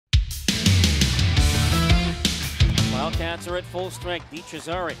Wildcats are at full strength.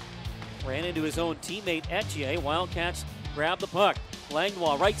 DiCesare ran into his own teammate Etier. Wildcats grab the puck.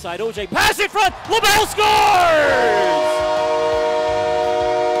 Langlois, right side, OJ, pass in front, LaBelle scores!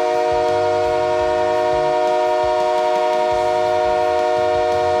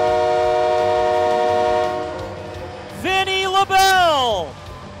 LaBelle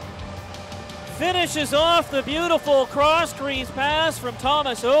finishes off the beautiful cross-crease pass from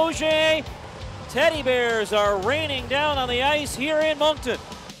Thomas Auger. Teddy Bears are raining down on the ice here in Moncton.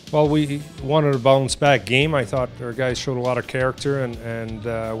 Well, we wanted a bounce-back game. I thought our guys showed a lot of character and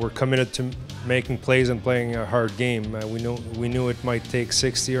we're committed to making plays and playing a hard game. We knew it might take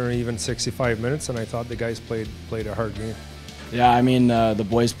 60 or even 65 minutes, and I thought the guys played a hard game. Yeah, I mean, the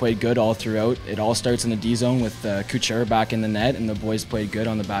boys played good all throughout. It all starts in the D zone with Couture back in the net, and the boys played good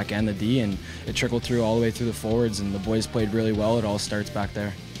on the back end, the D, and it trickled through all the way through the forwards, and the boys played really well. It all starts back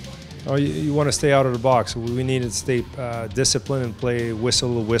there. Oh, you want to stay out of the box. We needed to stay disciplined and play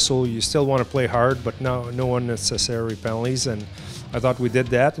whistle to whistle. You still want to play hard, but no unnecessary penalties, and I thought we did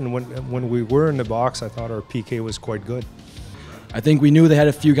that, and when we were in the box, I thought our PK was quite good. I think we knew they had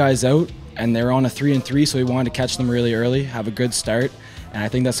a few guys out, and they were on a 3-3, so we wanted to catch them really early, have a good start, and I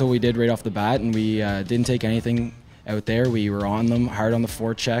think that's what we did right off the bat, and we didn't take anything out there. We were on them, hard on the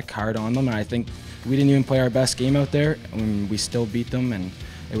forecheck, hard on them, and I think we didn't even play our best game out there, and we still beat them, and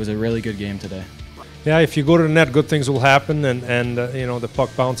it was a really good game today. Yeah, if you go to the net, good things will happen, and you know, the puck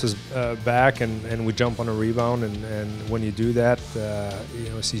bounces back, and we jump on a rebound, and when you do that, you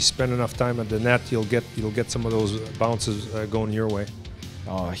know, if you spend enough time at the net, you'll get some of those bounces going your way.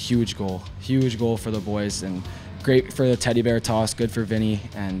 Oh, a huge goal for the boys, and great for the teddy bear toss, good for Vinny,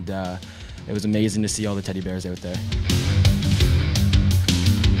 and it was amazing to see all the teddy bears out there.